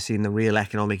 we're seeing the real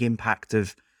economic impact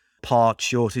of part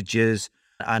shortages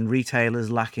and retailers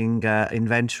lacking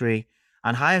inventory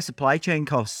and higher supply chain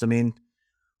costs. I mean,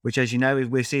 which, as you know,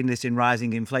 we're seeing this in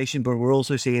rising inflation, but we're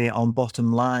also seeing it on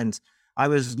bottom lines. I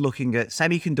was looking at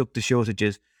semiconductor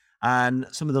shortages and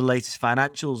some of the latest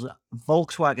financials.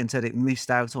 Volkswagen said it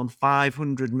missed out on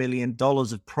 $500 million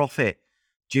of profit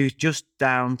due just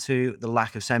down to the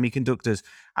lack of semiconductors.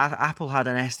 Apple had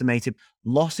an estimated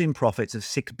loss in profits of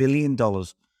 $6 billion.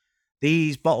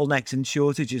 These bottlenecks and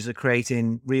shortages are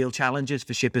creating real challenges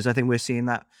for shippers. I think we're seeing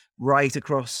that right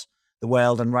across the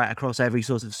world and right across every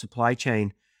sort of supply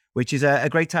chain, which is a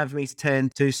great time for me to turn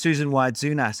to Susanne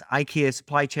Waidzunas, IKEA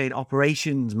Supply Chain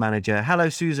Operations Manager. Hello,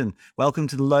 Susan. Welcome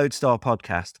to the Loadstar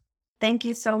podcast. Thank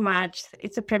you so much.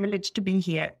 It's a privilege to be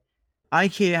here.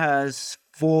 IKEA has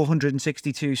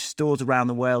 462 stores around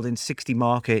the world in 60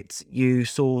 markets. You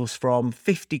source from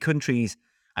 50 countries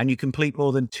and you complete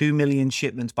more than 2 million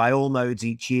shipments by all modes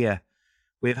each year.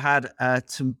 We've had a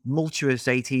tumultuous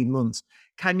 18 months.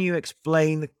 Can you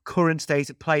explain the current state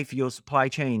of play for your supply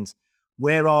chains?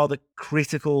 Where are the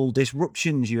critical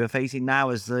disruptions you are facing now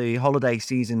as the holiday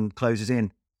season closes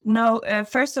in? No,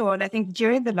 first of all, I think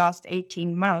during the last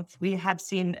 18 months, we have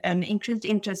seen an increased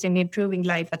interest in improving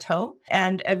life at home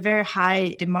and a very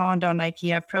high demand on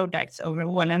IKEA products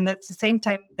overall. And at the same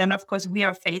time, then, of course, we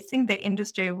are facing the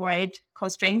industry-wide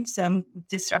constraints and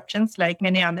disruptions like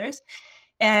many others.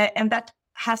 And that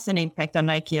has an impact on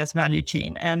IKEA's value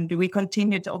chain, and we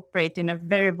continue to operate in a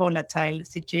very volatile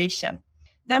situation.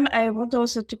 Then I want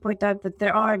also to point out that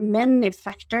there are many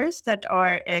factors that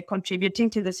are contributing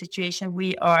to the situation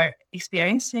we are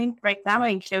experiencing right now,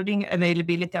 including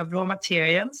availability of raw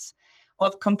materials,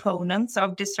 of components,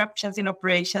 of disruptions in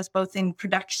operations, both in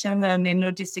production and in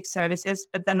logistics services,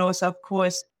 but then also, of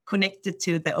course, connected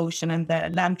to the ocean and the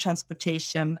land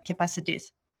transportation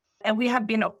capacities. And we have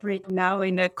been operating now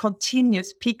in a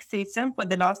continuous peak season for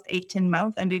the last 18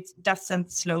 months, and it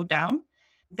doesn't slow down.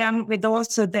 Then with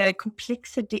also the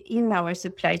complexity in our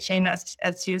supply chain,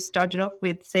 as you started off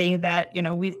with saying that,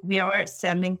 we are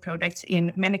selling products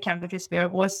in many countries. We are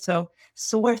also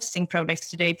sourcing products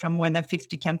today from more than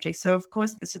 50 countries. So of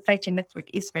course, the supply chain network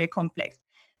is very complex.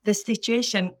 The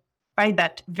situation by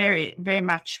that vary very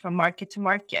much from market to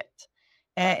market.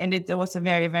 And it also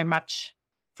very, very much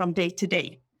from day to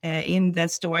day in the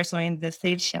stores or in the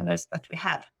sales channels that we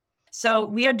have. So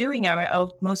we are doing our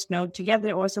utmost now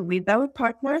together also with our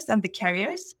partners and the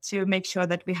carriers to make sure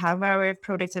that we have our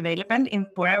products available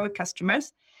for our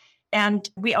customers. And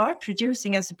we are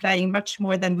producing and supplying much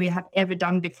more than we have ever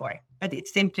done before, but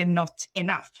it's simply not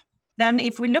enough. Then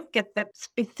if we look at the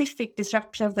specific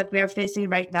disruptions that we are facing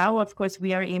right now, of course,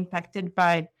 we are impacted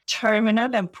by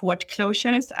terminal and port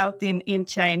closures out in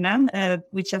China,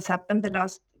 which has happened the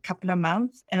last couple of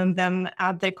months, and then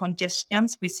other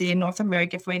congestions we see in North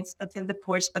America, for instance, in the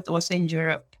ports, but also in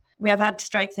Europe. We have had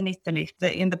strikes in Italy,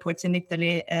 in the ports in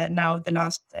Italy now the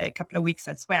last couple of weeks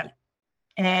as well.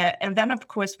 And then, of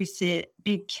course, we see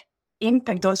big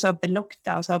impact also of the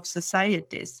lockdowns of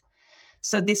societies.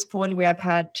 So this fall, we have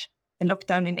had a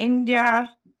lockdown in India,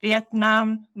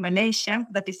 Vietnam, Malaysia.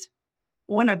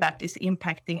 All of that is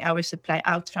impacting our supply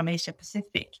out from Asia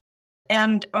Pacific.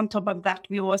 And on top of that,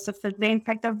 we also feel the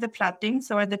impact of the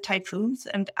floodings or the typhoons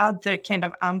and other kind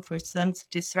of unforeseen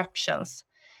disruptions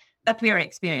that we are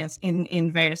experiencing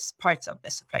in various parts of the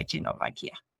supply chain of IKEA.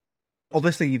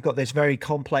 Obviously, you've got this very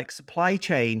complex supply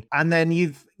chain, and then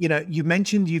you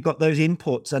mentioned you've got those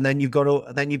inputs, and then you've got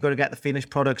to get the finished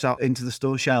products out into the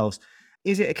store shelves.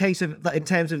 Is it a case of that in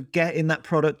terms of getting that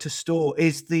product to store?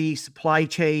 Is the supply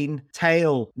chain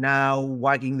tail now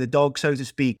wagging the dog, so to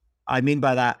speak? I mean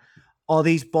by that, are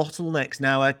these bottlenecks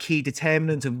now a key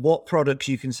determinant of what products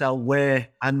you can sell where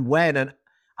and when,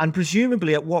 and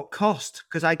presumably at what cost?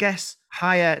 Because I guess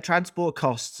higher transport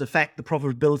costs affect the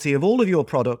profitability of all of your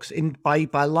products by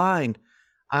line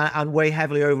and weigh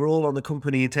heavily overall on the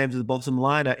company in terms of the bottom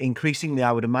line, increasingly,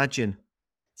 I would imagine.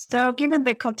 So given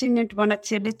the continued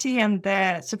volatility and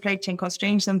the supply chain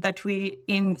constraints, and that we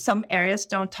in some areas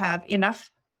don't have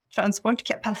enough transport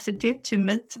capacity to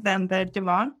meet then the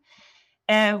demand,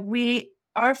 we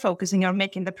are focusing on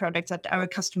making the products that our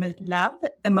customers love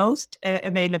the most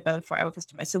available for our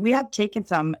customers. So we have taken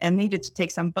needed to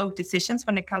take some bold decisions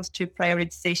when it comes to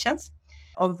prioritizations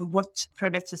of what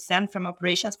products to send from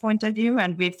operations point of view.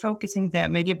 And we're focusing the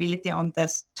availability on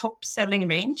this top selling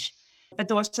range. But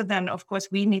also then, of course,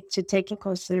 we need to take in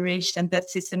consideration the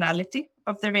seasonality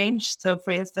of the range. So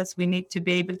for instance, we need to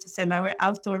be able to sell our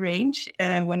outdoor range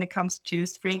when it comes to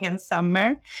spring and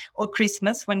summer, or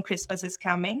Christmas when Christmas is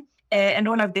coming. And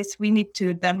all of this, we need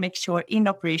to then make sure in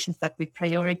operations that we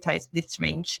prioritize this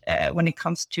range when it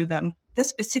comes to the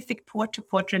specific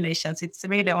port-to-port relations. It's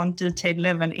really on detail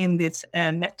level in this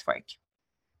network.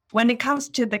 When it comes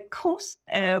to the cost,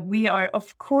 we are,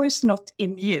 of course, not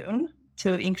immune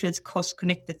to increased costs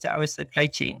connected to our supply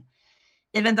chain.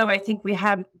 Even though I think we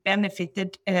have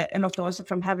benefited a lot also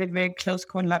from having very close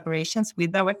collaborations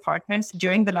with our partners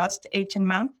during the last 18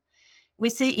 months, we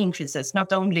see increases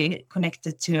not only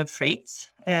connected to freights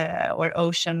or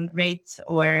ocean rates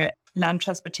or land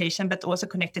transportation, but also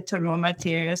connected to raw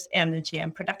materials, energy,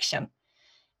 and production.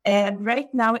 And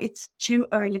right now, it's too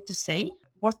early to say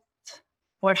what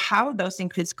or how those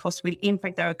increased costs will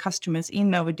impact our customers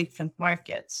in our different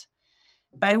markets.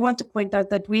 But I want to point out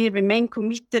that we remain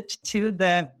committed to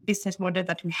the business model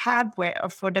that we have, where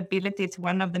affordability is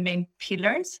one of the main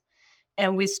pillars.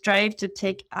 And we strive to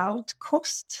take out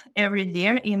cost every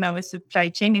year in our supply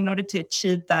chain in order to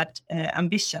achieve that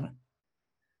ambition.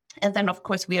 And then, of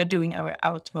course, we are doing our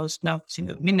utmost now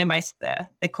to minimize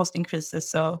the cost increases,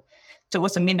 so to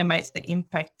also minimize the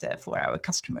impact for our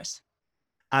customers.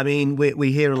 I mean,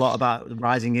 we hear a lot about the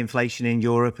rising inflation in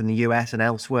Europe and the US and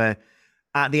elsewhere.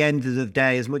 At the end of the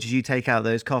day, as much as you take out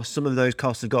those costs, some of those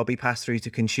costs have got to be passed through to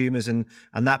consumers, and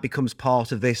that becomes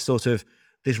part of this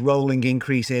this rolling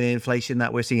increase in inflation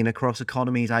that we're seeing across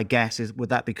economies, I guess. Would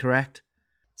that be correct?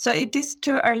 So it is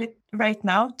too early right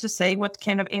now to say what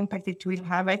kind of impact it will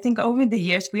have. I think over the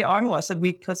years we are also,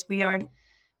 because we are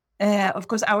Of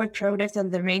course, our products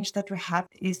and the range that we have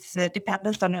is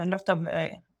dependent on a lot of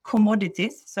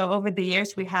commodities. So over the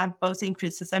years, we have both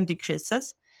increases and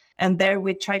decreases. And there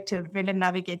we try to really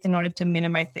navigate in order to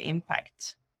minimize the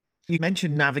impact. You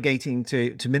mentioned navigating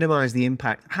to minimize the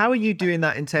impact. How are you doing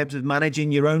that in terms of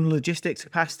managing your own logistics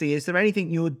capacity? Is there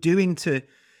anything you're doing to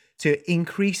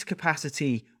increase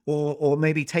capacity or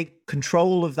maybe take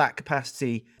control of that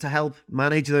capacity to help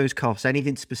manage those costs?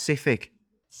 Anything specific?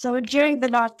 So during the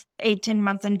last 18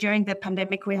 months and during the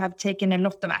pandemic, we have taken a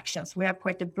lot of actions. We have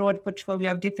quite a broad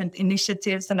portfolio of different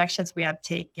initiatives and actions we have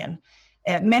taken.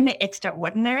 Many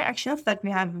extraordinary actions that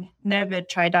we have never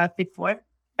tried out before.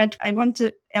 But I want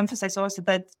to emphasize also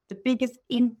that the biggest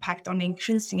impact on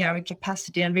increasing our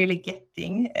capacity and really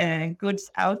getting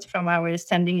goods out from our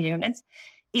sending units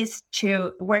is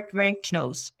to work very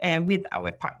close with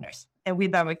our partners and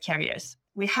with our carriers.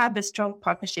 We have a strong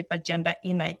partnership agenda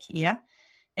in IKEA.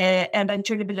 And I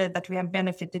truly believe that we have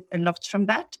benefited a lot from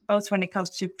that, both when it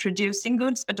comes to producing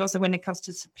goods, but also when it comes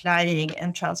to supplying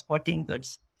and transporting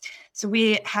goods. So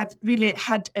we have really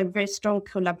had a very strong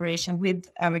collaboration with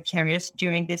our carriers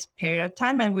during this period of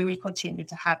time, and we will continue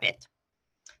to have it.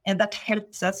 And that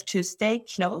helps us to stay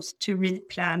close to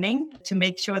replanning, to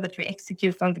make sure that we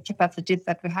execute on the capacities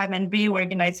that we have and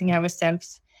reorganizing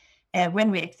ourselves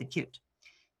when we execute.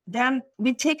 Then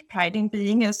we take pride in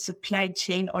being a supply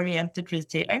chain-oriented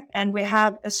retailer, and we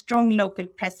have a strong local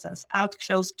presence out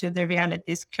close to the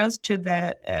realities, close to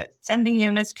the sending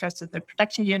units, close to the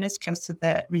production units, close to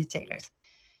the retailers.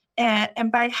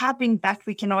 And by having that,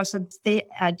 we can also stay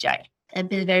agile and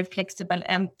be very flexible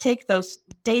and take those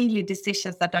daily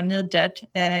decisions that are needed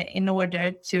in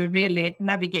order to really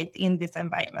navigate in this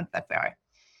environment that we are.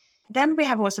 Then we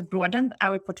have also broadened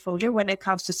our portfolio when it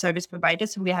comes to service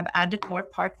providers. We have added more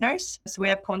partners. So we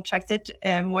have contracted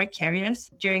more carriers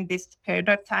during this period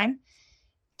of time.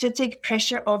 To take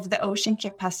pressure off the ocean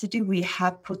capacity, we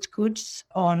have put goods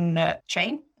on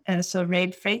train, so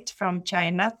rail freight from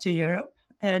China to Europe.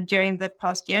 During the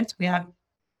past years, we have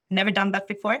never done that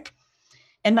before.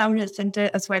 And now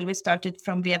recently as well, we started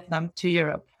from Vietnam to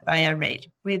Europe via rail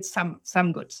with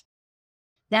some goods.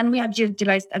 Then we have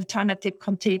utilized alternative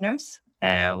containers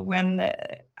when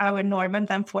our normal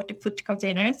 40-foot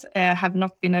containers have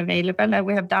not been available. And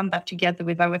we have done that together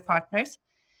with our partners.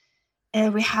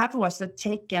 We have also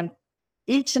taken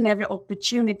each and every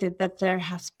opportunity that there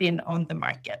has been on the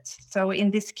market. So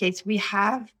in this case, we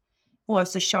have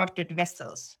also chartered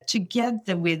vessels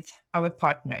together with our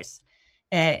partners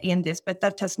in this, but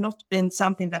that has not been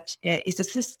something that is a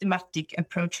systematic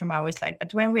approach from our side.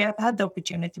 But when we have had the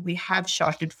opportunity, we have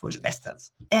chartered full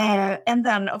vessels. And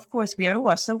then, of course, we are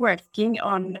also working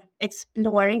on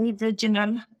exploring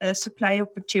regional supply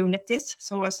opportunities.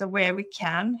 So also where we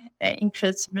can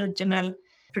increase regional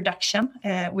production,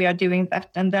 we are doing that.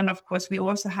 And then, of course, we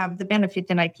also have the benefit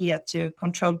in IKEA to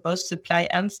control both supply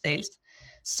and sales.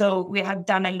 So we have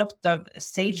done a lot of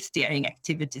sales steering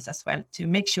activities as well to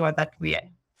make sure that we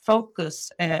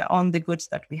focus on the goods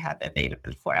that we have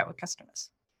available for our customers.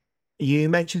 You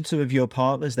mentioned some of your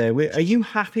partners there. Are you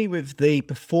happy with the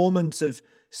performance of,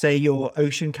 say, your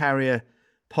ocean carrier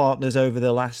partners over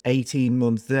the last 18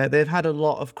 months? They've had a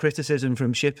lot of criticism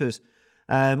from shippers.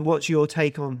 What's your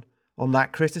take on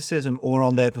that criticism or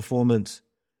on their performance?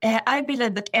 I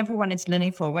believe that everyone is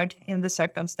leaning forward in the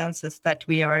circumstances that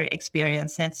we are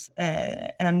experiencing,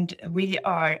 and we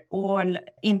are all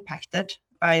impacted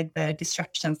by the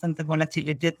disruptions and the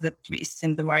volatility that we see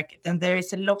in the market. And there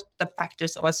is a lot of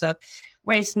factors also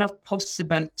where it's not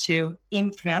possible to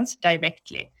influence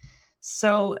directly.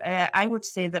 So I would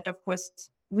say that, of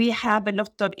course, we have a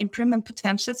lot of improvement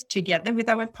potentials together with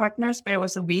our partners, but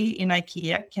also we in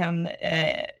IKEA can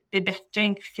be better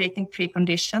in creating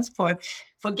preconditions for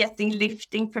getting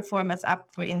lifting performance up,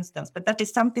 for instance. But that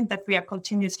is something that we are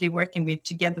continuously working with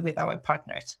together with our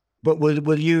partners. But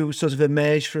will you sort of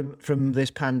emerge from this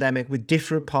pandemic with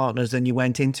different partners than you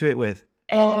went into it with?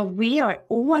 We are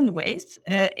always,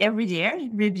 every year,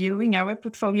 reviewing our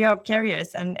portfolio of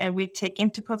carriers, and we take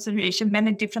into consideration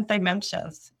many different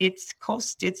dimensions. It's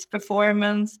cost, it's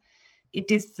performance. It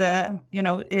is,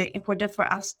 important for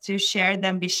us to share the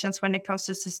ambitions when it comes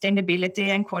to sustainability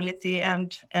and quality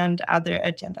and other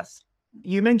agendas.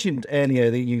 You mentioned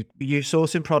earlier that you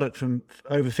sourcing product from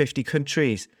over 50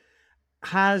 countries.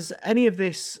 Has any of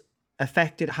this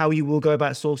affected how you will go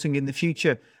about sourcing in the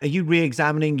future? Are you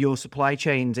re-examining your supply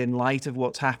chains in light of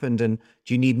what's happened? And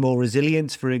do you need more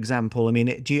resilience, for example? I mean,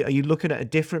 are you looking at a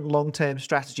different long-term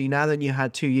strategy now than you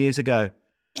had 2 years ago?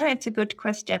 Yeah, it's a good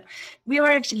question. We are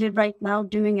actually right now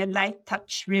doing a light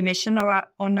touch revision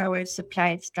on our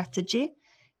supply strategy.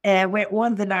 where all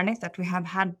the learnings that we have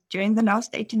had during the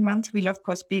last 18 months will, of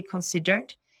course, be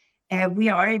considered. We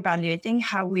are evaluating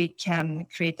how we can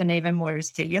create an even more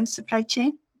resilient supply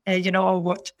chain.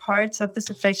 What parts of the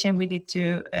supply chain we need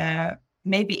to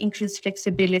maybe increase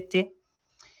flexibility.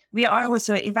 We are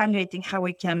also evaluating how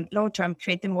we can long-term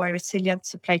create a more resilient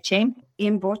supply chain.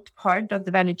 In what part of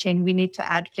the value chain we need to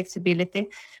add flexibility,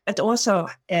 but also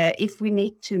if we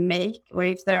need to make, or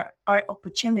if there are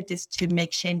opportunities to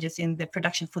make changes in the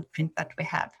production footprint that we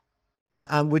have.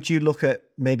 And would you look at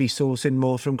maybe sourcing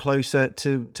more from closer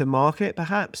to market,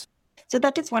 perhaps? So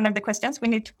that is one of the questions we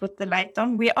need to put the light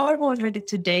on. We are already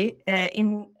today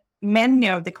in many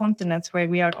of the continents where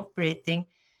we are operating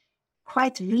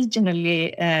quite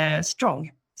regionally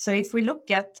strong. So if we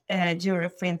look at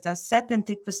Europe, for instance,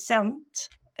 70%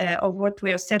 of what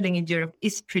we are selling in Europe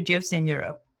is produced in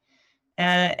Europe.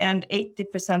 And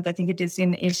 80%, I think it is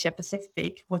in Asia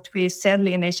Pacific. What we sell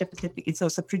in Asia Pacific is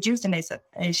also produced in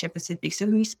Asia Pacific. So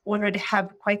we already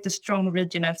have quite a strong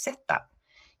regional setup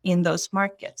in those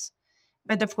markets.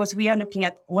 But of course, we are looking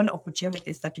at all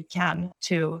opportunities that we can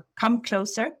to come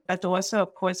closer. But also,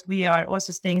 of course, we are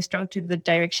also staying strong to the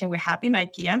direction we have in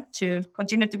IKEA to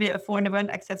continue to be affordable,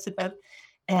 accessible,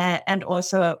 and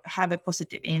also have a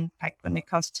positive impact when it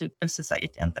comes to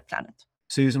society and the planet.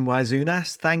 Susanne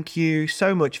Waidzunas, thank you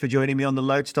so much for joining me on the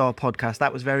Loadstar podcast.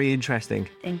 That was very interesting.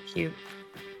 Thank you.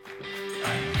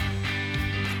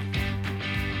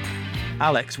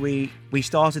 Alex, we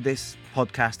started this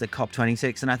podcast at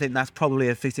COP26, and I think that's probably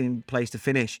a fitting place to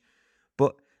finish.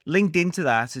 But linked into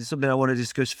that is something I want to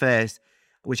discuss first,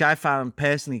 which I found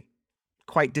personally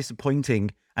quite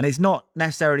disappointing. And it's not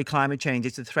necessarily climate change,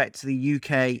 it's a threat to the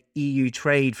UK-EU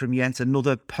trade from yet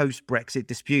another post-Brexit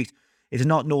dispute. It's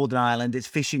not Northern Ireland, it's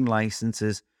fishing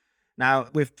licenses. Now,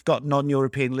 we've got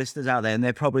non-European listeners out there, and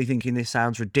they're probably thinking this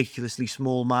sounds ridiculously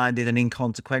small-minded and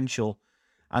inconsequential.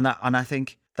 And I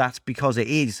think that's because it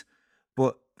is.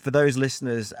 But for those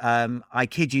listeners, I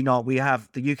kid you not, we have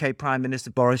the UK Prime Minister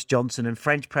Boris Johnson and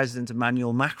French President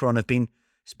Emmanuel Macron have been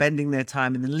spending their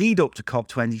time in the lead up to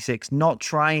COP26, not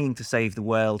trying to save the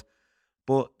world,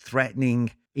 but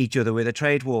threatening each other with a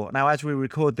trade war. Now, as we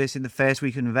record this in the first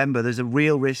week of November, there's a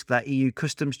real risk that EU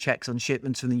customs checks on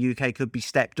shipments from the UK could be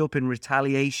stepped up in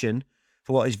retaliation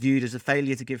for what is viewed as a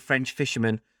failure to give French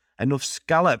fishermen enough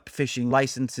scallop fishing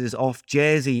licenses off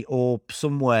Jersey or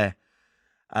somewhere.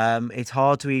 It's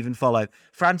hard to even follow.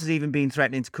 France has even been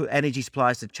threatening to cut energy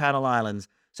supplies to Channel Islands.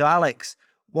 So, Alex,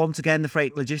 once again, the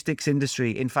freight logistics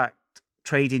industry, in fact,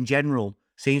 trade in general,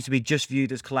 seems to be just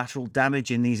viewed as collateral damage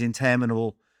in these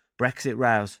interminable Brexit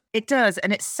rows. It does.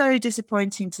 And it's so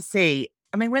disappointing to see.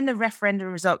 I mean, when the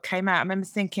referendum result came out, I remember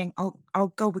thinking,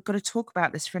 oh God, we've got to talk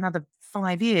about this for another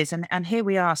 5 years. And here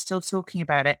we are still talking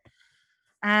about it.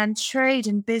 And trade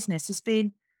and business has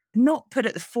been not put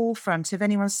at the forefront of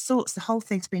anyone's thoughts. The whole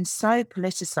thing's been so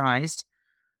politicized.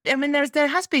 I mean, there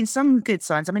has been some good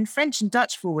signs. I mean, French and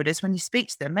Dutch forwarders, when you speak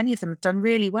to them, many of them have done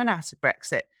really well out of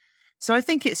Brexit. So I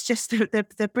think it's just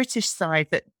the British side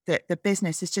that the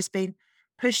business has just been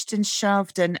pushed and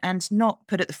shoved and not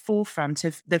put at the forefront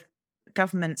of the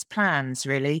government's plans,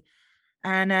 really.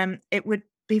 And it would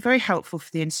be very helpful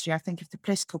for the industry, I think, if the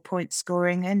political point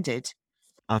scoring ended.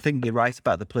 I think you're right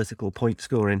about the political point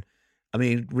scoring. I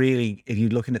mean, really, if you're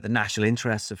looking at the national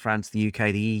interests of France, the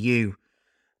UK, the EU,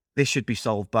 this should be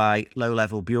solved by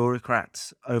low-level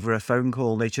bureaucrats over a phone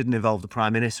call. They shouldn't involve the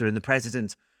Prime Minister and the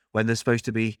President when they're supposed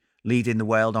to be leading the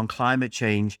world on climate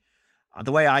change.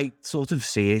 The way I sort of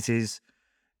see it is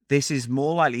this is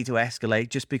more likely to escalate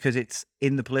just because it's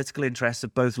in the political interests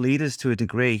of both leaders to a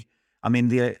degree. I mean,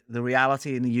 the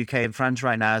reality in the UK and France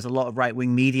right now is a lot of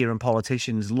right-wing media and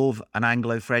politicians love an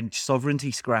Anglo-French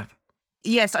sovereignty scrap.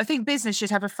 Yes, I think business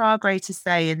should have a far greater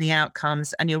say in the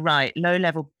outcomes. And you're right,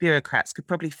 low-level bureaucrats could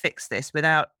probably fix this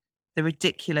without the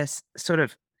ridiculous sort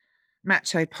of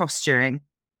macho posturing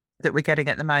that we're getting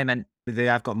at the moment. They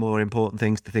have got more important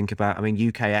things to think about. I mean,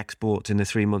 UK exports in the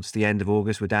 3 months to the end of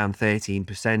August were down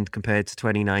 13% compared to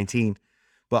 2019.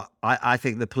 But I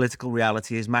think the political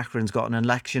reality is Macron's got an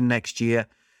election next year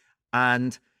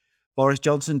and Boris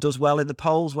Johnson does well in the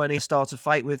polls when he starts a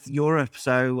fight with Europe.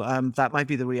 So that might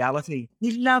be the reality.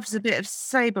 He loves a bit of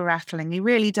saber rattling. He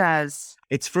really does.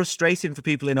 It's frustrating for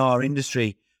people in our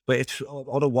industry, but it's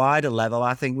on a wider level.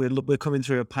 I think we're coming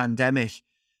through a pandemic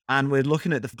and we're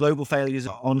looking at the global failures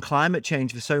on climate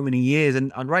change for so many years.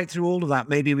 And right through all of that,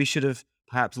 maybe we should have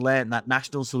perhaps learned that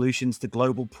national solutions to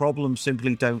global problems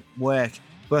simply don't work.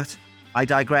 But I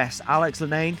digress. Alex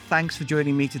Lennane, thanks for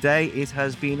joining me today. It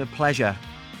has been a pleasure.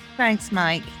 Thanks,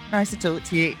 Mike. Nice to talk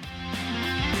to you.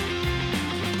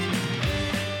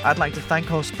 I'd like to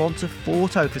thank our sponsor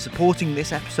Forto for supporting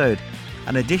this episode.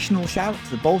 An additional shout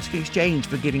to the Baltic Exchange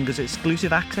for giving us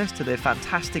exclusive access to their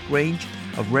fantastic range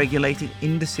of regulated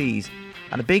indices.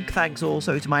 And a big thanks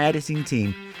also to my editing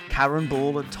team, Karen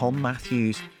Ball and Tom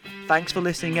Matthews. Thanks for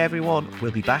listening, everyone.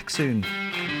 We'll be back soon.